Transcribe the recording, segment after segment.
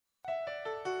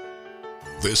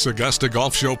This Augusta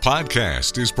Golf Show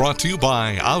podcast is brought to you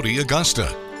by Audi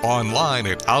Augusta. Online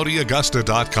at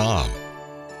AudiAugusta.com.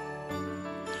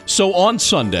 So on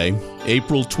Sunday,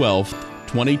 April 12th,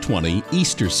 2020,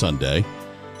 Easter Sunday,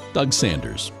 Doug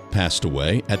Sanders passed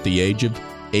away at the age of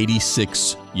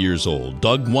 86 years old.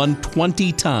 Doug won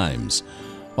 20 times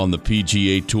on the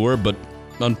PGA Tour, but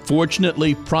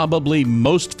unfortunately probably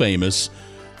most famous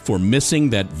for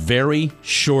missing that very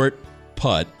short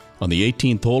putt on the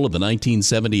 18th hole of the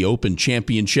 1970 Open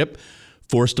Championship,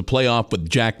 forced a playoff with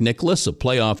Jack Nicklaus, a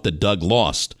playoff that Doug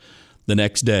lost the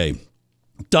next day.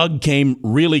 Doug came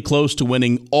really close to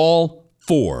winning all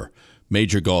 4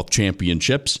 major golf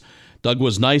championships. Doug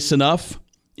was nice enough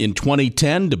in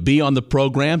 2010 to be on the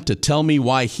program to tell me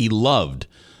why he loved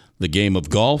the game of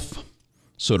golf.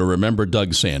 So to remember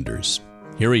Doug Sanders,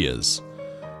 here he is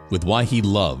with why he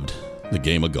loved the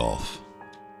game of golf.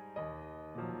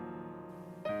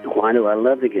 Why do I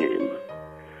love the game?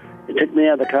 It took me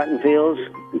out of the cotton fields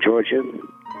in Georgia,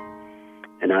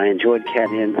 and I enjoyed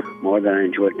caddying more than I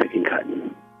enjoyed picking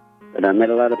cotton. But I met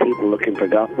a lot of people looking for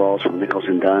golf balls from nickels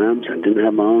and dimes. I didn't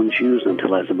have my own shoes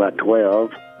until I was about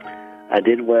 12. I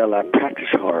did well. I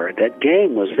practiced hard. That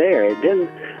game was there.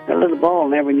 That little ball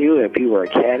never knew if you were a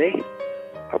caddy,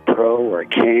 a pro, or a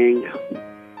king,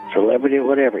 celebrity, or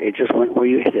whatever. It just went where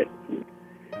you hit it.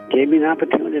 Gave me an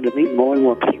opportunity to meet more and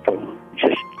more people,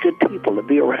 just good people to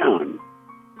be around.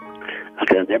 I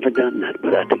could have never done that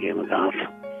without the game of golf.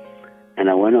 And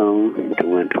I went on to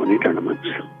win 20 tournaments.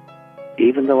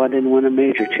 Even though I didn't win a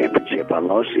major championship, I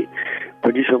lost the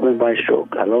British Open by stroke.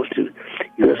 I lost the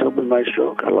U.S. Open by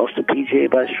stroke. I lost the PGA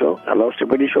by stroke. I lost the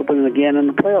British Open again in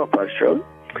the playoff by stroke.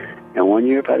 And one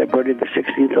year, if I'd have birdied the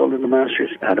 16th hole in the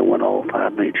Masters, I'd have won all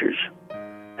 5 majors.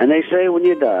 And they say when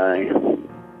you die,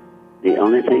 the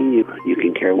only thing you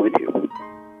can carry with you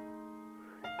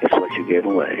is what you gave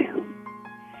away.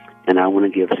 And I want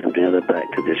to give something other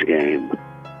back to this game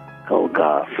called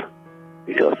golf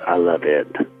because I love it.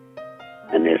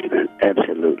 And it's been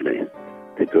absolutely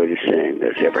the greatest thing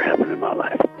that's ever happened in my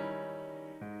life.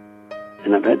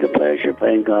 And I've had the pleasure of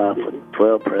playing golf with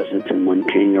 12 presidents and 1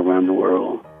 king around the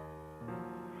world.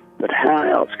 But how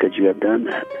else could you have done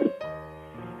that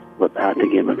without the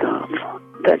game of golf?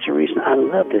 That's the reason I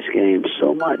love this game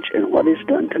so much and what it's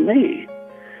done to me.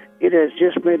 It has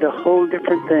just made a whole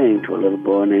different thing to a little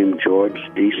boy named George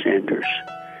D. Sanders.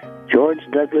 George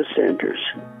Douglas Sanders,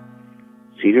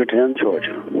 Cedartown,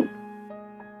 Georgia.